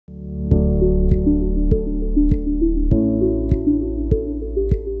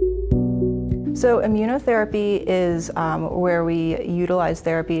So immunotherapy is where we utilize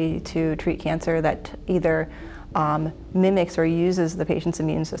therapy to treat cancer that either mimics or uses the patient's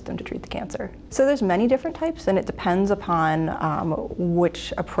immune system to treat the cancer. So there's many different types, and it depends upon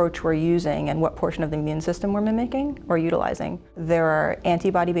which approach we're using and what portion of the immune system we're mimicking or utilizing. There are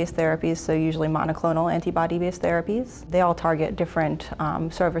antibody-based therapies, so usually monoclonal antibody-based therapies. They all target different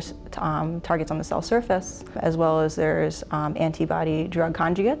targets on the cell surface, as well as there's antibody drug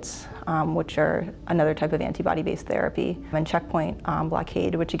conjugates, which are another type of antibody-based therapy, and checkpoint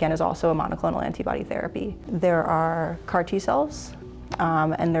blockade, which again is also a monoclonal antibody therapy. There are CAR T cells,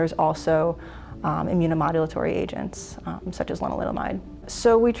 and there's also immunomodulatory agents, such as lenalidomide.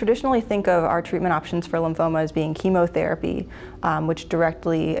 So we traditionally think of our treatment options for lymphoma as being chemotherapy, which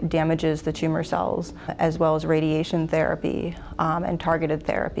directly damages the tumor cells, as well as radiation therapy and targeted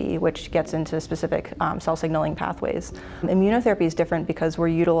therapy, which gets into specific cell signaling pathways. Immunotherapy is different because we're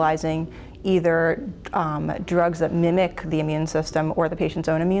utilizing either drugs that mimic the immune system or the patient's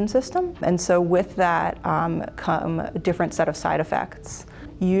own immune system. And so with that come a different set of side effects.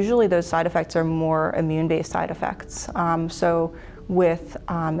 Usually those side effects are more immune-based side effects. So with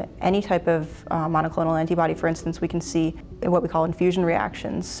any type of monoclonal antibody, for instance, we can see what we call infusion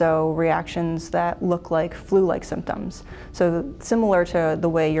reactions, so reactions that look like flu-like symptoms. So similar to the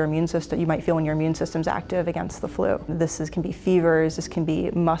way your immune system, you might feel when your immune system's active against the flu. This can be fevers, this can be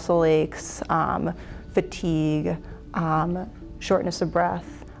muscle aches, fatigue, shortness of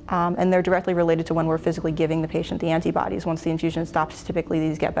breath. And they're directly related to when we're physically giving the patient the antibodies. Once the infusion stops, typically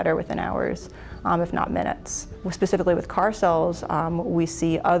these get better within hours, if not minutes. Specifically with CAR cells, we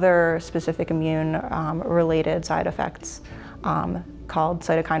see other specific immune-related side effects called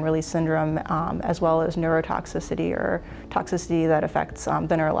cytokine release syndrome, as well as neurotoxicity or toxicity that affects the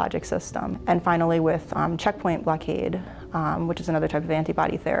neurologic system. And finally with checkpoint blockade, which is another type of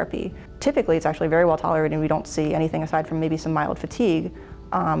antibody therapy. Typically it's actually very well tolerated and we don't see anything aside from maybe some mild fatigue.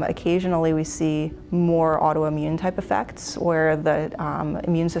 Occasionally we see more autoimmune type effects where the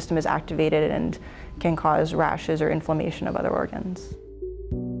immune system is activated and can cause rashes or inflammation of other organs.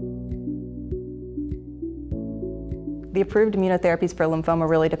 The approved immunotherapies for lymphoma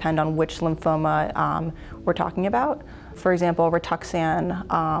really depend on which lymphoma we're talking about. For example,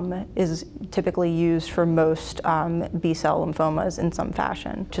 Rituxan is typically used for most B-cell lymphomas in some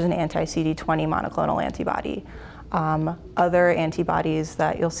fashion, which is an anti-CD20 monoclonal antibody. Other antibodies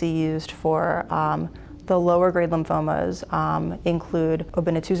that you'll see used for the lower grade lymphomas include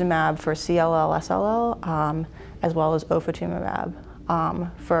obinutuzumab for CLL, SLL, as well as ofatumumab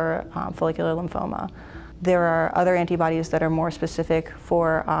for follicular lymphoma. There are other antibodies that are more specific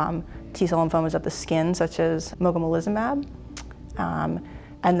for T-cell lymphomas of the skin, such as mogamulizumab. And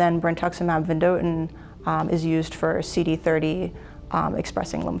then brentuximab vedotin is used for CD30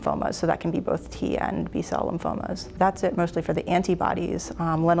 expressing lymphomas, so that can be both T and B-cell lymphomas. That's it mostly for the antibodies.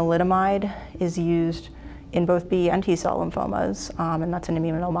 Lenalidomide is used in both B and T-cell lymphomas, and that's an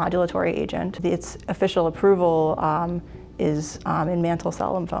immunomodulatory agent. Its official approval is in mantle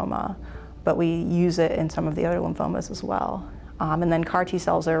cell lymphoma, but we use it in some of the other lymphomas as well. And then CAR T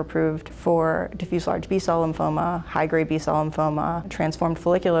cells are approved for diffuse large B-cell lymphoma, high-grade B-cell lymphoma, transformed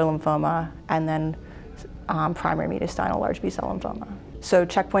follicular lymphoma, and then primary mediastinal large B-cell lymphoma. So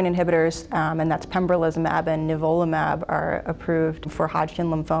checkpoint inhibitors, and that's pembrolizumab and nivolumab, are approved for Hodgkin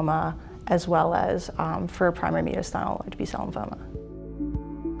lymphoma as well as for primary mediastinal large B-cell lymphoma.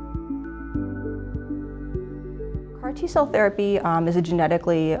 CAR T-cell therapy is a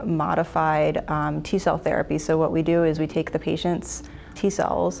genetically modified T-cell therapy. So what we do is we take the patient's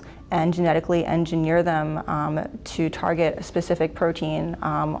T-cells and genetically engineer them to target a specific protein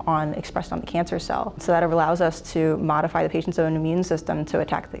expressed on the cancer cell. So that allows us to modify the patient's own immune system to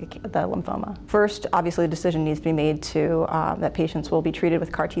attack the lymphoma. First, obviously, a decision needs to be made that patients will be treated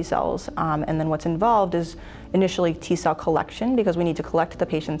with CAR T-cells, and then what's involved is initially T-cell collection, because we need to collect the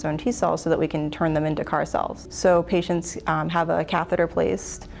patient's own T-cells so that we can turn them into CAR cells. So patients have a catheter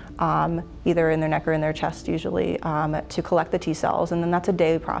placed either in their neck or in their chest usually, to collect the T-cells, and then that's a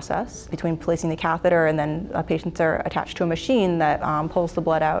daily process between placing the catheter and then patients are attached to a machine that pulls the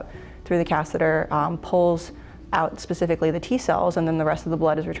blood out through the catheter, pulls out specifically the T-cells, and then the rest of the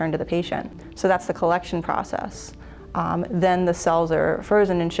blood is returned to the patient. So that's the collection process. Then the cells are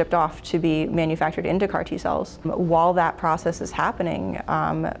frozen and shipped off to be manufactured into CAR T-cells. While that process is happening,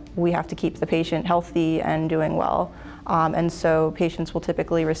 we have to keep the patient healthy and doing well. And so patients will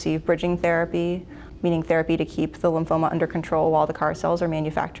typically receive bridging therapy, meaning therapy to keep the lymphoma under control while the CAR cells are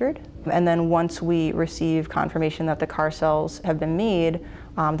manufactured. And then once we receive confirmation that the CAR cells have been made,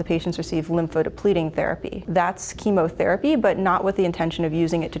 the patients receive lymphodepleting therapy. That's chemotherapy, but not with the intention of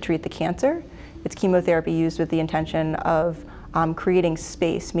using it to treat the cancer. It's chemotherapy used with the intention of creating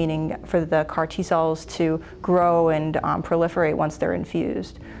space, meaning for the CAR T cells to grow and proliferate once they're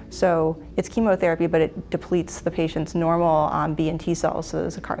infused. So it's chemotherapy, but it depletes the patient's normal B and T cells so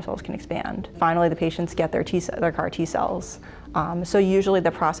the CAR cells can expand. Finally, the patients get their CAR T cells. So usually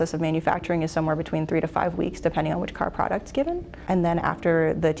the process of manufacturing is somewhere between 3 to 5 weeks, depending on which CAR product's given. And then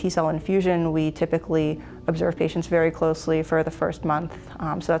after the T cell infusion, we typically observe patients very closely for the first month.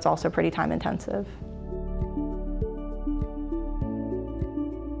 So that's also pretty time intensive.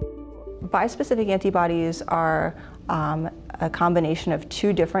 Bispecific antibodies are a combination of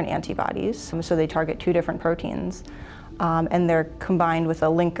 2 different antibodies, so they target 2 different proteins, and they're combined with a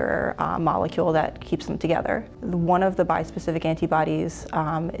linker molecule that keeps them together. One of the bispecific antibodies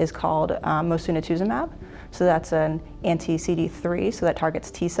is called mosunetuzumab, so that's an anti-CD3, so that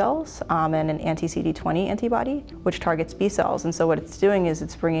targets T cells, and an anti-CD20 antibody, which targets B cells. And so what it's doing is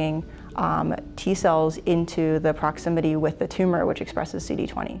it's bringing T cells into the proximity with the tumor, which expresses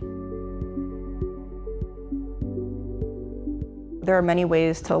CD20. There are many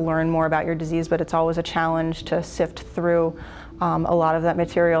ways to learn more about your disease, but it's always a challenge to sift through a lot of that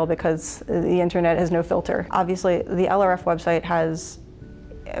material because the internet has no filter. Obviously, the LRF website has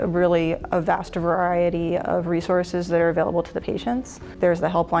really a vast variety of resources that are available to the patients. There's the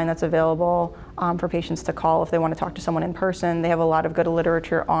helpline that's available for patients to call if they want to talk to someone in person. They have a lot of good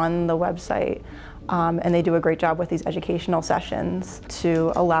literature on the website. And they do a great job with these educational sessions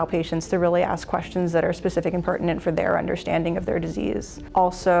to allow patients to really ask questions that are specific and pertinent for their understanding of their disease.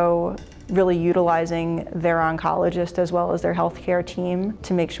 Also, really utilizing their oncologist as well as their healthcare team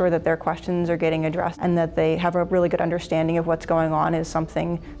to make sure that their questions are getting addressed and that they have a really good understanding of what's going on is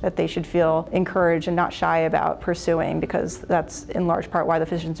something that they should feel encouraged and not shy about pursuing, because that's in large part why the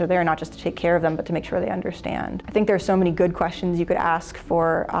physicians are there, not just to take care of them, but to make sure they understand. I think there's so many good questions you could ask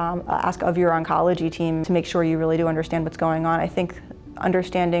of your oncology team to make sure you really do understand what's going on. I think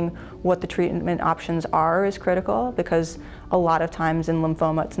understanding what the treatment options are is critical, because a lot of times in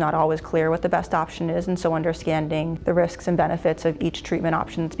lymphoma it's not always clear what the best option is, and so understanding the risks and benefits of each treatment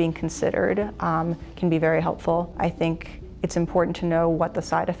option that's being considered can be very helpful. I think it's important to know what the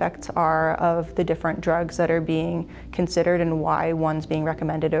side effects are of the different drugs that are being considered and why one's being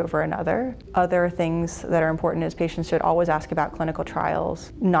recommended over another. Other things that are important is patients should always ask about clinical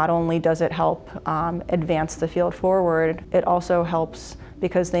trials. Not only does it help advance the field forward, it also helps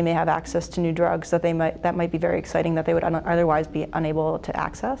because they may have access to new drugs that might be very exciting that they would otherwise be unable to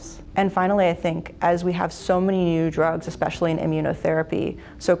access. And finally, I think as we have so many new drugs, especially in immunotherapy,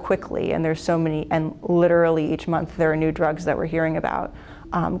 so quickly, and there's so many, and literally each month there are new drugs that we're hearing about,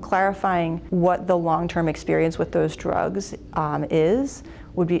 clarifying what the long-term experience with those drugs is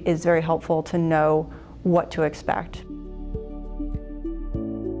very helpful to know what to expect.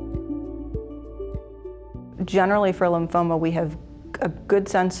 Generally for lymphoma, we have a good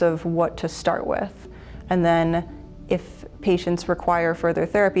sense of what to start with. And then if patients require further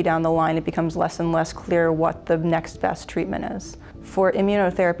therapy down the line, it becomes less and less clear what the next best treatment is. For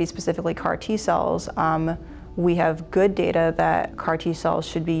immunotherapy, specifically CAR T cells, we have good data that CAR T cells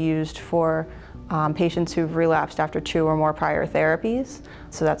should be used for patients who've relapsed after 2 or more prior therapies.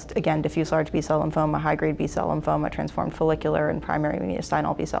 So that's, again, diffuse large B-cell lymphoma, high-grade B-cell lymphoma, transformed follicular, and primary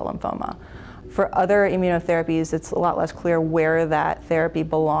mediastinal B-cell lymphoma. For other immunotherapies, it's a lot less clear where that therapy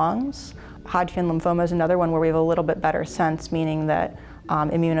belongs. Hodgkin lymphoma is another one where we have a little bit better sense, meaning that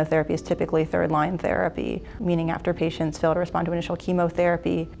immunotherapy is typically third-line therapy, meaning after patients fail to respond to initial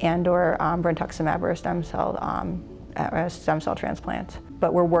chemotherapy and/or brentuximab or a stem cell transplant.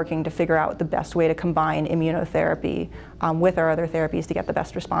 But we're working to figure out the best way to combine immunotherapy with our other therapies to get the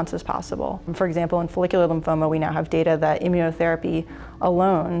best responses possible. For example, in follicular lymphoma, we now have data that immunotherapy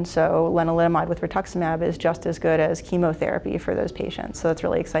alone, so lenalidomide with rituximab, is just as good as chemotherapy for those patients. So it's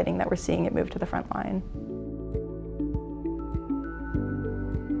really exciting that we're seeing it move to the front line.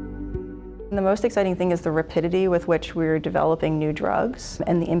 The most exciting thing is the rapidity with which we're developing new drugs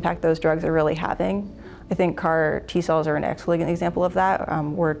and the impact those drugs are really having. I think CAR T cells are an excellent example of that.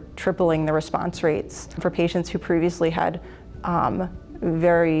 We're tripling the response rates for patients who previously had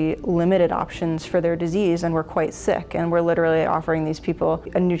very limited options for their disease and were quite sick, and we're literally offering these people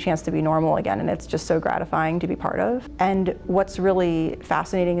a new chance to be normal again, and it's just so gratifying to be part of. And what's really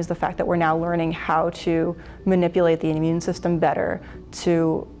fascinating is the fact that we're now learning how to manipulate the immune system better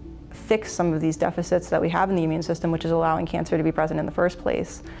to fix some of these deficits that we have in the immune system, which is allowing cancer to be present in the first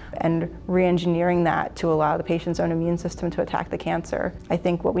place, and re-engineering that to allow the patient's own immune system to attack the cancer. I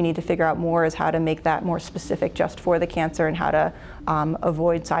think what we need to figure out more is how to make that more specific just for the cancer and how to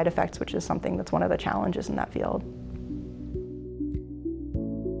avoid side effects, which is something that's one of the challenges in that field.